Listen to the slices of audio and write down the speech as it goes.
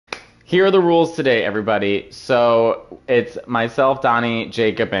Here are the rules today, everybody. So it's myself, Donnie,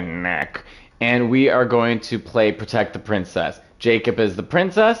 Jacob, and Nick. And we are going to play Protect the Princess. Jacob is the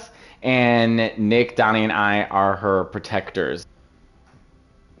princess, and Nick, Donnie, and I are her protectors.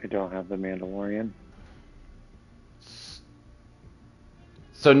 I don't have the Mandalorian.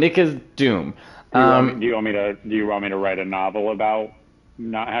 So Nick is Doom. Do you want me to write a novel about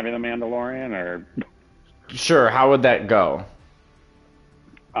not having the Mandalorian, or? Sure, how would that go?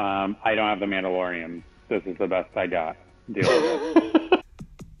 I don't have the Mandalorian. This is the best I got. Deal with it.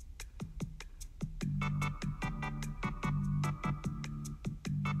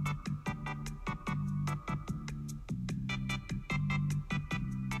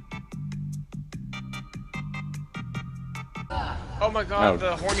 Oh my god,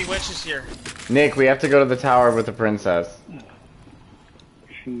 the horny witch is here. Nick, we have to go to the tower with the princess.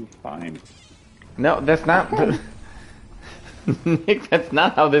 She's fine. No, that's not... Nick, that's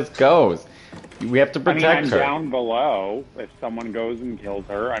not how this goes. We have to protect her. I'm down below. If someone goes and kills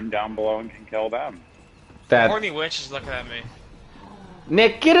her, I'm down below and can kill them. The horny witch is looking at me.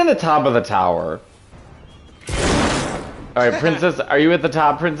 Nick, get in the top of the tower. Alright, princess, are you at the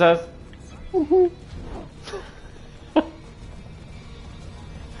top, princess?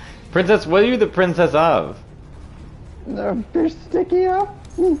 Princess, what are you the princess of? The fish sticky up.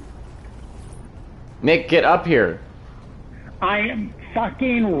 Nick, get up here. I am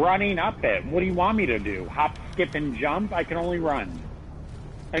fucking running up it. What do you want me to do? Hop, skip, and jump? I can only run.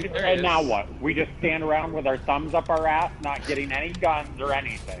 And now what? We just stand around with our thumbs up our ass, not getting any guns or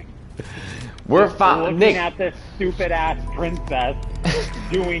anything. We're fine. Looking Nick at this stupid ass princess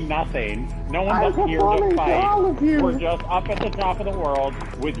doing nothing. No one's up here to fight. We're just up at the top of the world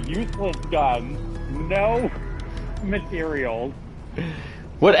with useless guns, no materials.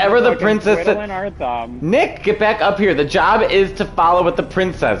 Whatever the princess said. Our thumb. Nick, get back up here. The job is to follow what the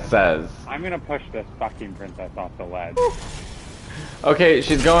princess says. I'm gonna push this fucking princess off the ledge. Okay,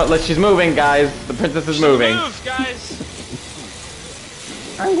 she's going. She's moving, guys. The princess is moving. Move, guys.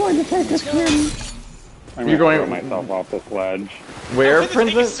 I'm going to take a swim. I'm going to throw myself off this ledge. Where,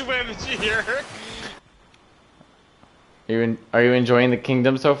 princess? Swim here. Are you enjoying the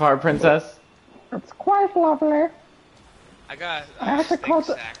kingdom so far, princess? It's quite lovely. I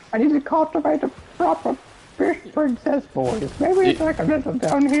need to cultivate a proper fish princess voice. Maybe it's like a little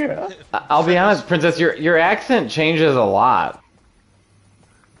down here. I'll be honest, princess, your accent changes a lot.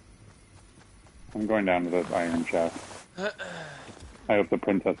 I'm going down to this iron chest. I hope the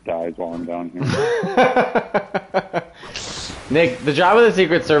princess dies while I'm down here. Nick, the job of the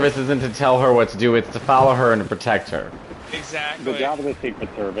Secret Service isn't to tell her what to do, it's to follow her and to protect her. Exactly. The job of the Secret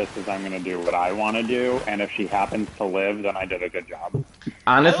Service is I'm going to do what I want to do, and if she happens to live, then I did a good job.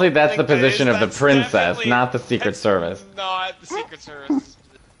 Honestly, that's the position of the princess, not the Secret Service. Not the Secret Service.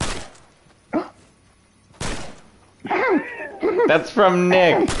 That's from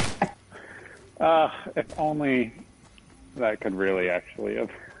Nick. If only that could really actually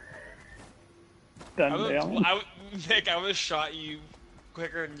have done damage. Nick, I would have shot you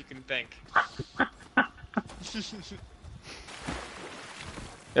quicker than you can think.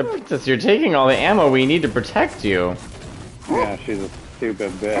 Yeah, princess, you're taking all the ammo we need to protect you. Yeah, she's a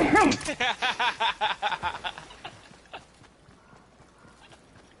stupid bitch.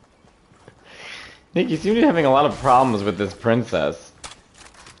 Nick, you seem to be having a lot of problems with this princess.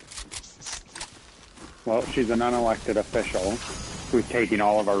 Well, she's an unelected official who's taking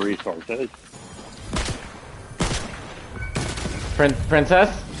all of our resources.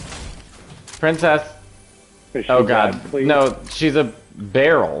 Princess? Princess? Oh god, dead, no, she's a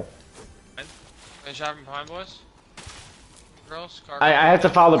barrel. Can shot from behind, boys? Girls? I have to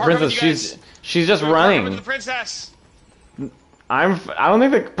follow the princess, she's just running. With the princess! I don't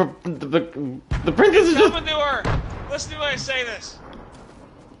think the princess is just... Listen to her! Listen to when I say this!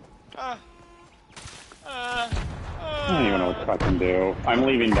 I don't even know what to fucking do. I'm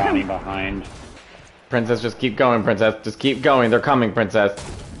leaving Donnie behind. Princess, just keep going, princess. Just keep going. They're coming, princess.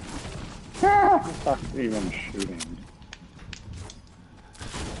 What the fuck's even shooting?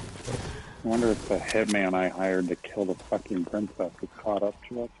 I wonder if the hitman I hired to kill the fucking princess is caught up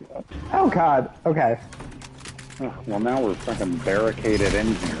to us yet. Oh god, okay. Well, now we're fucking barricaded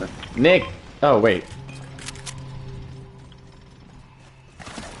in here. Nick! Oh, wait.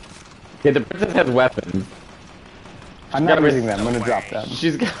 Okay, the princess has weapons. I'm not using them, I'm gonna drop them.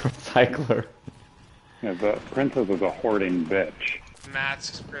 She's got a recycler. Yeah, the princess is a hoarding bitch.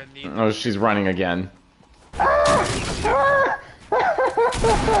 Matt's gonna need... Oh, she's running again.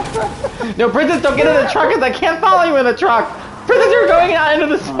 No, princess, don't get in the truck because I can't follow you in the truck! Princess, you're going out into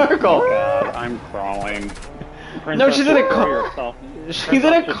the circle! Oh god, I'm crawling. No, she's in a Throw car. yourself- She's in Princess,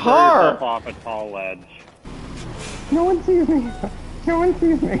 a just throw car. yourself off a tall ledge. No one sees me. No one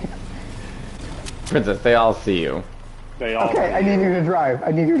sees me. Princess, they all see you. They all Okay, I need you to drive.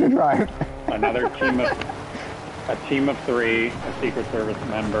 I need you to drive. another team of 3, a Secret Service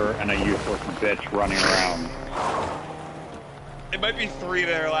member, and a useless bitch running around. It might be 3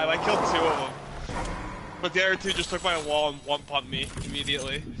 that are alive. I killed 2 of them. But the other 2 just took my wall and one-pumped me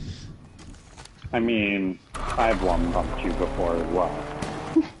immediately. I mean, I've one bumped you before as well.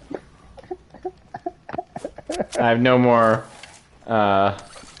 I have no more. Oh,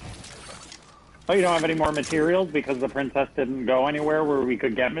 you don't have any more materials because the princess didn't go anywhere where we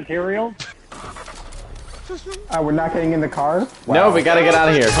could get materials? We're not getting in the car? No, Wow. we gotta get out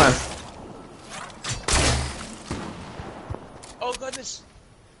of here. Come on. Oh goodness!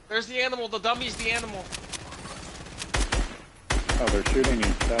 There's the animal. The dummy's the animal. Oh, they're shooting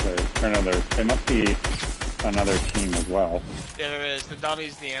each other. Or no, they must be another team as well. Yeah, there is. The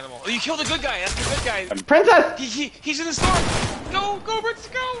dummy's the animal. Oh, you killed a good guy. That's the good guy. Princess! He's in the storm. Go, Ritts,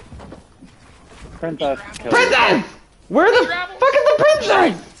 go! Princess killed Princess! Where the fuck is the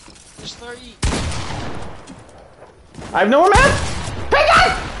princess? Just let her eat. I have no more mats!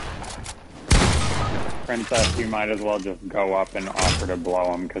 Princess! Princess, you might as well just go up and offer to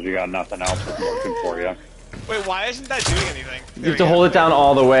blow him because you got nothing else that's working for you. Wait, why isn't that doing anything? You have to hold it down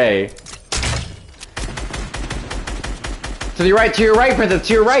all the way. To your right, Princess,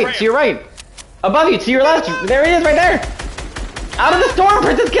 to your right, to your right. Above you, to your left. There he is, right there. Out of the storm,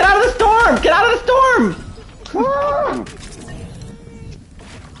 Princess, get out of the storm! Get out of the storm!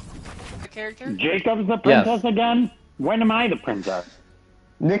 The character? Jacob's the princess again? When am I the princess?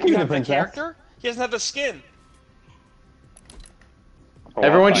 Nick is You the have the princess. character? He doesn't have the skin. Oh,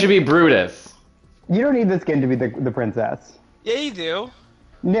 Everyone I'll should be Brutus. You don't need the skin to be the princess. Yeah, you do.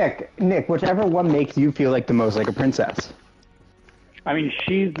 Nick, whichever one makes you feel like the most like a princess. I mean,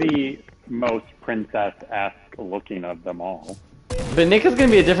 she's the most princess-esque looking of them all. But Nick is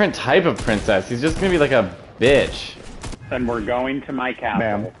gonna be a different type of princess. He's just gonna be like a bitch. And we're going to my castle,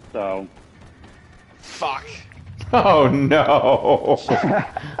 Ma'am. so... Fuck. Oh no!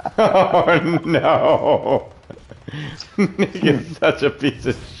 Oh no! Nick is such a piece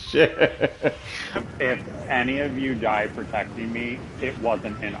of shit. If any of you die protecting me, it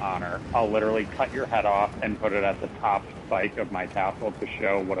wasn't in honor. I'll literally cut your head off and put it at the top spike of my castle to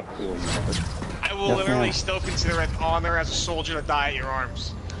show what a fool you are. I will Yes, literally ma'am. still consider it honor as a soldier to die at your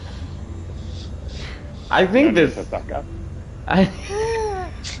arms. I think this.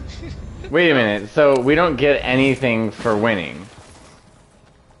 Wait a minute. So we don't get anything for winning.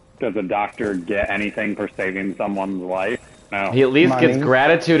 Does a doctor get anything for saving someone's life? No. He at least gets Money.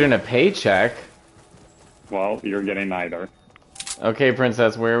 gratitude and a paycheck. Well, you're getting neither. Okay,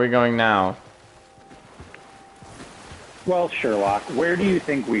 Princess, where are we going now? Well, Sherlock, where do you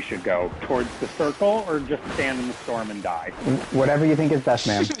think we should go? Towards the circle or just stand in the storm and die? Whatever you think is best,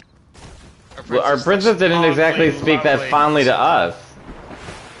 ma'am. Well, our princess didn't exactly speak that fondly to us.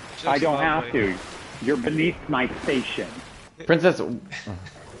 I don't have to. You're beneath my station. Princess,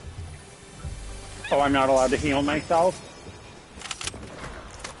 Oh, I'm not allowed to heal myself?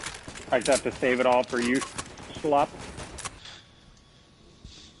 I just have to save it all for you, schlup.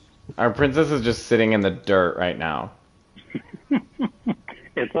 our princess is just sitting in the dirt right now.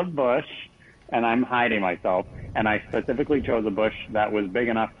 It's a bush, and I'm hiding myself. And I specifically chose a bush that was big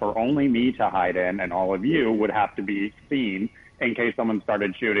enough for only me to hide in, and all of you would have to be seen in case someone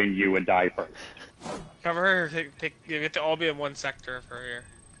started shooting. You would die first. Cover her. You get to all be in one sector for here.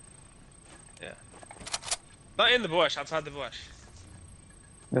 Yeah. Not in the bush. Outside the bush.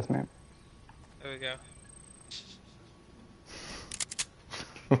 Yes, ma'am. There we go.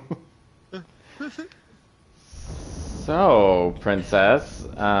 So, Princess,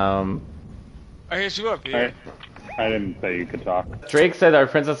 I hit you up, dude. I didn't say you could talk. Drake said our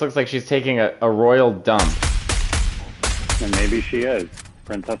princess looks like she's taking a royal dump. And maybe she is.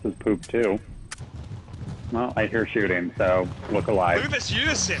 Princesses poop too. Well, I hear shooting, so look Look alive. at this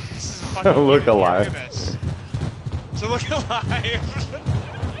unison. This is fucking Look beautiful. alive. Look at this. So look alive.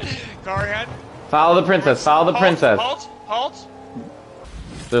 Car ahead. Follow the princess, follow the princess. Halt. Halt.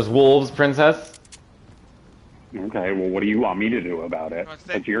 There's wolves, Princess. Okay, well, what do you want me to do about it? No,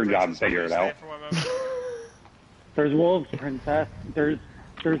 stay- It's your job to Princess, figure it stay out. for 1 moment. There's wolves, princess. There's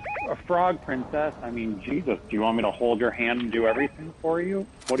a frog, princess. I mean, Jesus, do you want me to hold your hand and do everything for you?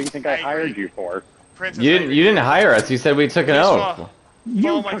 What do you think I hired you for? Princess, You didn't hire us. You said we took an Please oath. follow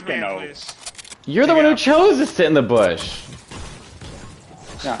You my took an command, oath. please. You're the one who chose to sit in the bush.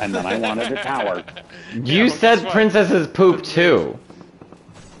 Yeah, and then I wanted a tower. You well, said guess what? princesses poop too.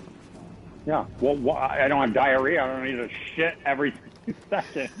 Yeah. Well, I don't have diarrhea. I don't need to shit every 2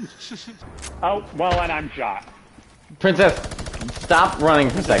 seconds. Oh, well, and I'm shot. Princess, stop running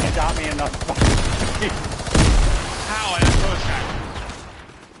for a second. Shot me in the fucking face. How? I have no attack.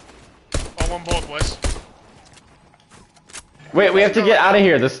 Oh, one bullet, boys. Wait, we have to get out of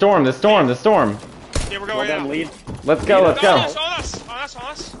here. The storm, the storm, the storm. Yeah, we're Well, going then out. lead. Let's go, let's On go. us, on us, on us, on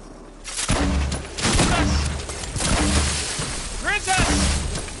us. Princess!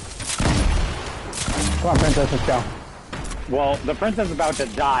 Come on, princess, let's go. Well, the princess is about to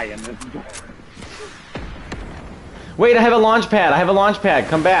die in this. Wait, I have a launch pad. I have a launch pad.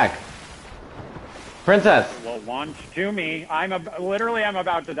 Come back. Princess. Well, launch to me. Literally, I'm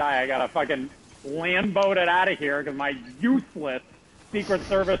about to die. I gotta fucking land boat it out of here because my useless Secret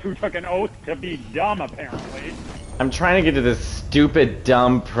Service who took an oath to be dumb, apparently. I'm trying to get to this stupid,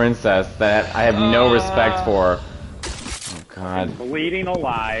 dumb princess that I have no respect for. Oh, God. Bleeding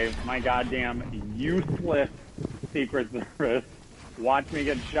alive, my goddamn useless Secret Service. Watch me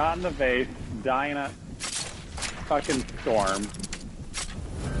get shot in the face, die in a fucking storm.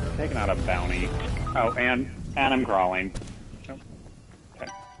 Taking out a bounty. Oh, and I'm crawling. Oh,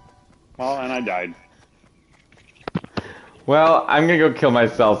 okay. Well, and I died. Well, I'm gonna go kill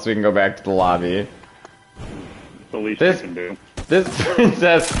myself so we can go back to the lobby. It's the least This- you can do. This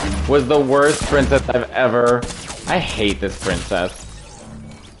princess was the worst princess I've ever... I hate this princess.